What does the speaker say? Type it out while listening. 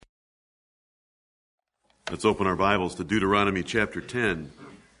Let's open our Bibles to Deuteronomy chapter 10.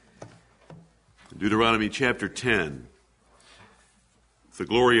 Deuteronomy chapter 10. The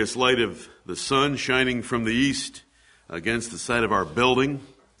glorious light of the sun shining from the east against the side of our building.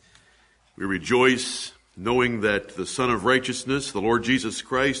 We rejoice knowing that the Son of Righteousness, the Lord Jesus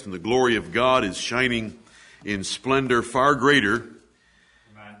Christ, and the glory of God is shining in splendor far greater,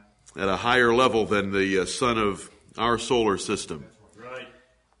 Amen, at a higher level than the sun of our solar system. Right.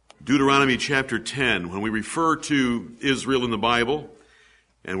 Deuteronomy chapter 10, when we refer to Israel in the Bible,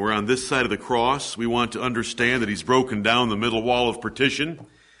 and we're on this side of the cross, we want to understand that he's broken down the middle wall of partition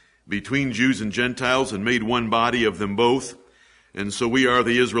between Jews and Gentiles and made one body of them both. And so we are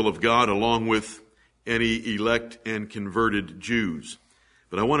the Israel of God along with any elect and converted Jews.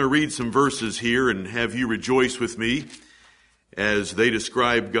 But I want to read some verses here and have you rejoice with me as they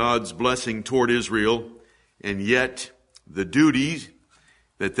describe God's blessing toward Israel and yet the duty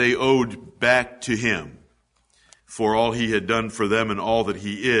that they owed back to him for all he had done for them and all that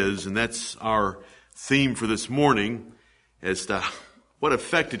he is. And that's our theme for this morning as to what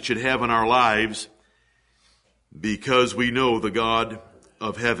effect it should have on our lives because we know the God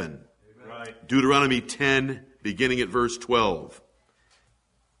of heaven. Right. Deuteronomy 10, beginning at verse 12.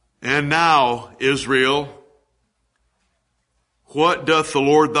 And now, Israel, what doth the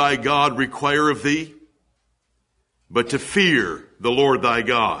Lord thy God require of thee? But to fear the Lord thy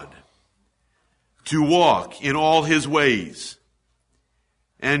God, to walk in all his ways,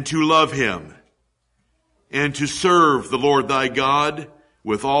 and to love him, and to serve the Lord thy God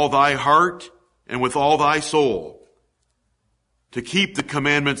with all thy heart and with all thy soul, to keep the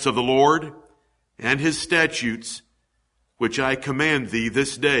commandments of the Lord and his statutes, which I command thee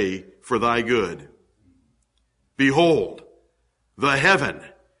this day for thy good. Behold, the heaven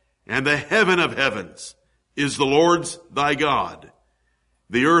and the heaven of heavens is the Lord's thy God,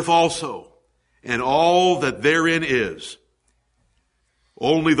 the earth also, and all that therein is.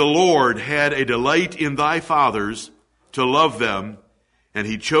 Only the Lord had a delight in thy fathers to love them, and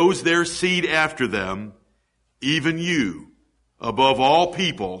he chose their seed after them, even you, above all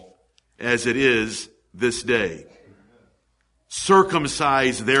people, as it is this day.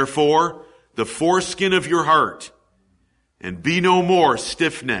 Circumcise, therefore, the foreskin of your heart, and be no more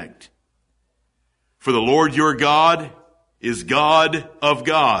stiff-necked. For the Lord your God is God of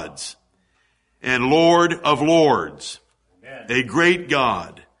gods, and Lord of lords, Amen, a great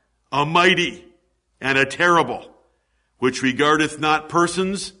God, a mighty and a terrible, which regardeth not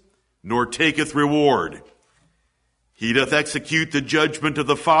persons, nor taketh reward. He doth execute the judgment of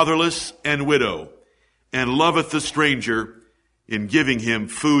the fatherless and widow, and loveth the stranger in giving him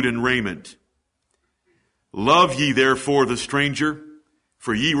food and raiment. Love ye therefore the stranger,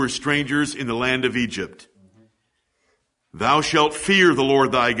 for ye were strangers in the land of Egypt. Thou shalt fear the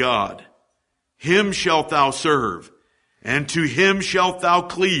Lord thy God. Him shalt thou serve, and to him shalt thou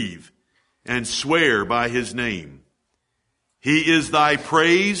cleave, and swear by his name. He is thy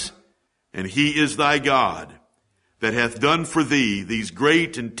praise, and he is thy God, that hath done for thee these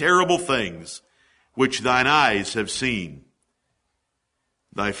great and terrible things, which thine eyes have seen.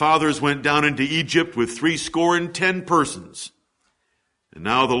 Thy fathers went down into Egypt with 70 persons, and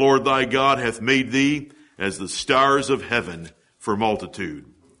now the Lord thy God hath made thee as the stars of heaven for multitude.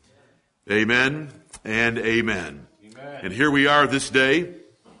 Amen and amen. Amen. And here we are this day.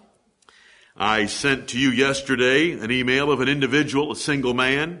 I sent to you yesterday an email of an individual, a single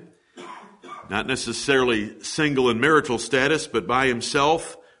man, not necessarily single in marital status, but by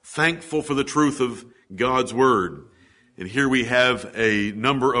himself, thankful for the truth of God's word. And here we have a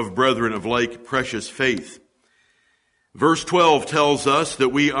number of brethren of like precious faith. Verse 12 tells us that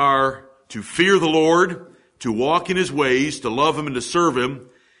we are to fear the Lord, to walk in his ways, to love him and to serve him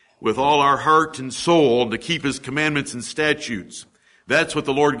with all our heart and soul, and to keep his commandments and statutes. That's what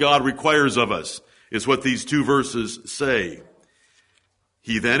the Lord God requires of us, is what these two verses say.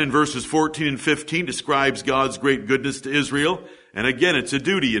 He then, in verses 14 and 15, describes God's great goodness to Israel. And again, it's a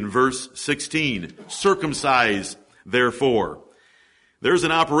duty in verse 16. Circumcise, therefore. There's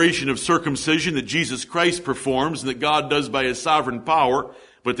an operation of circumcision that Jesus Christ performs and that God does by his sovereign power.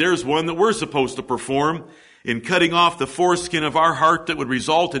 But there's one that we're supposed to perform in cutting off the foreskin of our heart that would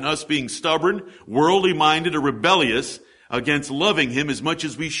result in us being stubborn, worldly minded, or rebellious against loving him as much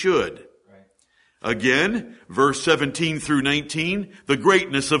as we should. Again, verse 17 through 19, the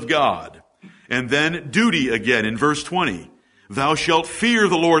greatness of God. And then duty again in verse 20. Thou shalt fear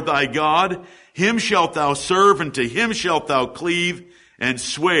the Lord thy God, him shalt thou serve, and to him shalt thou cleave, and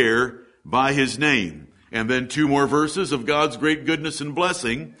swear by his name. And then 2 more verses of God's great goodness and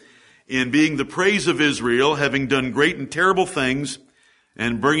blessing in being the praise of Israel, having done great and terrible things,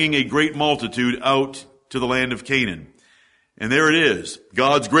 and bringing a great multitude out to the land of Canaan. And there it is.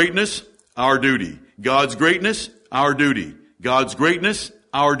 God's greatness, our duty. God's greatness, our duty. God's greatness,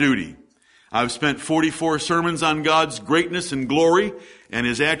 our duty. I've spent 44 sermons on God's greatness and glory and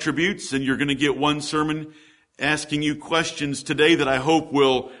His attributes, and you're going to get one sermon asking you questions today that I hope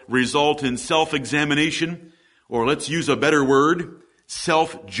will result in self-examination, or let's use a better word,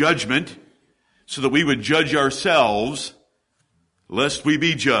 self-judgment, so that we would judge ourselves, lest we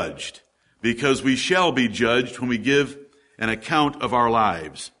be judged, because we shall be judged when we give an account of our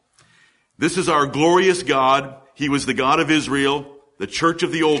lives. This is our glorious God. He was the God of Israel, the church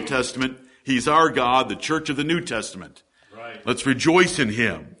of the Old Testament. He's our God, the church of the New Testament. Right. Let's rejoice in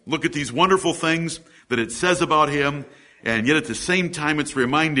Him. Look at these wonderful things that it says about Him, and yet at the same time it's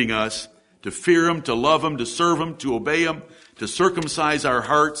reminding us to fear Him, to love Him, to serve Him, to obey Him, to circumcise our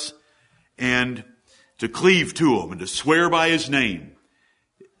hearts, and to cleave to Him, and to swear by His name.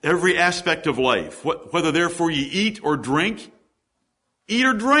 Every aspect of life, whether therefore ye eat or drink,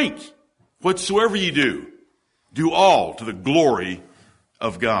 whatsoever ye do all to the glory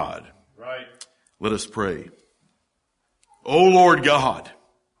of God. Right. Let us pray. O Lord God,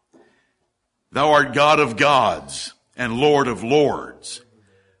 Thou art God of gods and Lord of lords.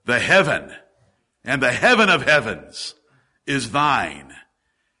 The heaven and the heaven of heavens is Thine,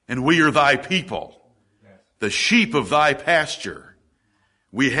 and we are Thy people, the sheep of Thy pasture.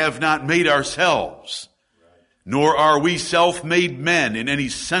 We have not made ourselves, nor are we self-made men in any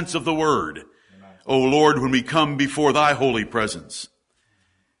sense of the word. O Lord, when we come before Thy holy presence,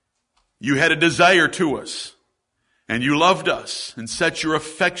 You had a desire to us, and You loved us and set Your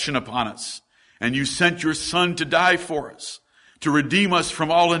affection upon us, and You sent Your Son to die for us, to redeem us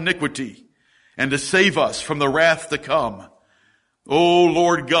from all iniquity, and to save us from the wrath to come. O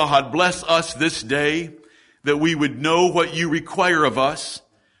Lord God, bless us this day, that we would know what You require of us,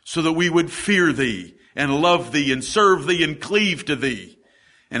 so that we would fear Thee and love Thee and serve Thee and cleave to Thee.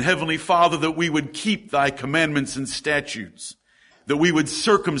 And Heavenly Father, that we would keep Thy commandments and statutes, that we would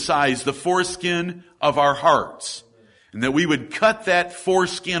circumcise the foreskin of our hearts, and that we would cut that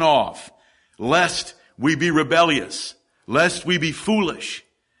foreskin off, lest we be rebellious, lest we be foolish,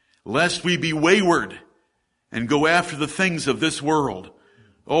 lest we be wayward, and go after the things of this world.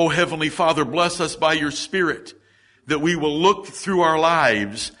 Oh, Heavenly Father, bless us by Your Spirit, that we will look through our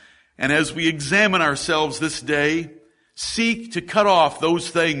lives, and as we examine ourselves this day, seek to cut off those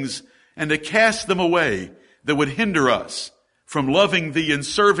things and to cast them away that would hinder us from loving Thee and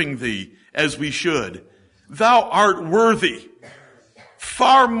serving Thee as we should. Thou art worthy,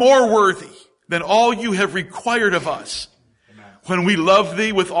 far more worthy than all You have required of us. When we love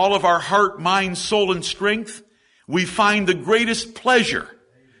Thee with all of our heart, mind, soul, and strength, we find the greatest pleasure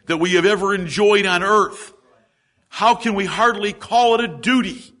that we have ever enjoyed on earth. How can we hardly call it a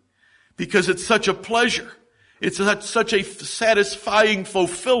duty? Because it's such a pleasure. It's such a satisfying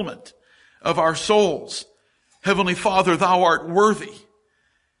fulfillment of our souls. Heavenly Father, Thou art worthy.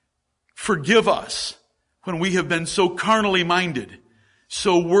 Forgive us when we have been so carnally minded,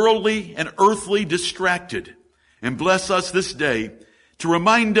 so worldly and earthly distracted. And bless us this day to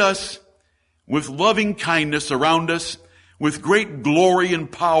remind us with loving kindness around us, with great glory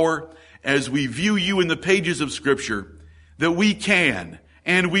and power as we view You in the pages of Scripture, that we can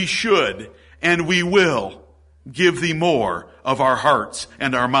and we should and we will give Thee more of our hearts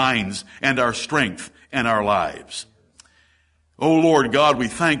and our minds and our strength and our lives. O Lord God, we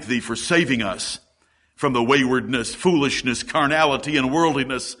thank Thee for saving us from the waywardness, foolishness, carnality, and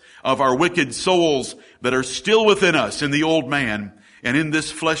worldliness of our wicked souls that are still within us in the old man and in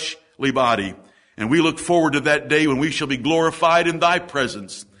this fleshly body. And we look forward to that day when we shall be glorified in Thy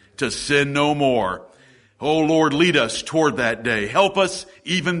presence to sin no more. O Lord, lead us toward that day. Help us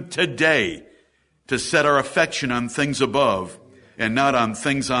even today to set our affection on things above and not on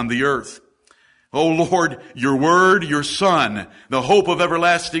things on the earth. O Lord, Your word, Your Son, the hope of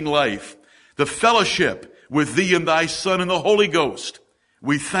everlasting life, the fellowship with Thee and Thy Son and the Holy Ghost.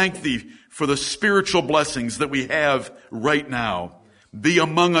 We thank Thee for the spiritual blessings that we have right now. Be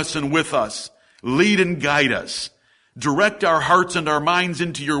among us and with us. Lead and guide us. Direct our hearts and our minds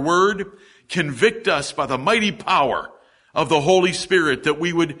into Your word. Convict us by the mighty power of the Holy Spirit, that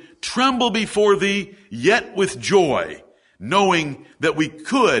we would tremble before Thee, yet with joy, knowing that we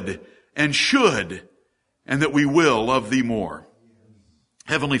could and should, and that we will love Thee more.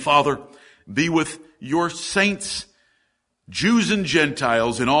 Heavenly Father, be with Your saints, Jews and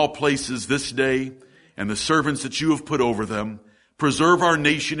Gentiles in all places this day, and the servants that You have put over them. Preserve our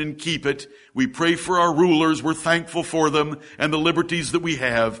nation and keep it. We pray for our rulers. We're thankful for them and the liberties that we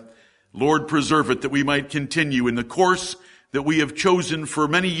have. Lord, preserve it, that we might continue in the course that we have chosen for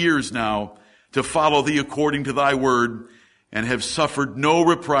many years now to follow thee according to thy word, and have suffered no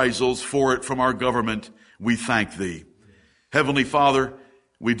reprisals for it from our government. We thank thee. Heavenly Father,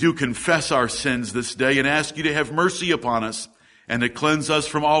 we do confess our sins this day and ask you to have mercy upon us and to cleanse us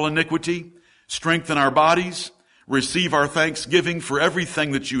from all iniquity, strengthen our bodies, receive our thanksgiving for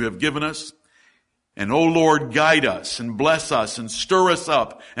everything that you have given us. And, O Lord, guide us and bless us and stir us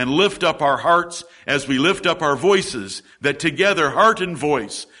up and lift up our hearts as we lift up our voices, that together, heart and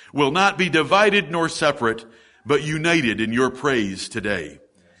voice, will not be divided nor separate, but united in your praise today.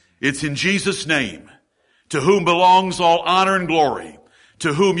 It's in Jesus' name, to whom belongs all honor and glory,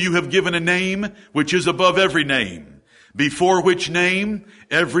 to whom you have given a name which is above every name, before which name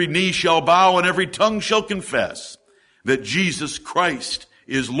every knee shall bow and every tongue shall confess that Jesus Christ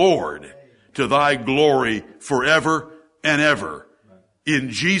is Lord, to thy glory forever and ever. In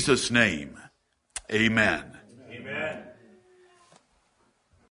Jesus' name, amen. Amen.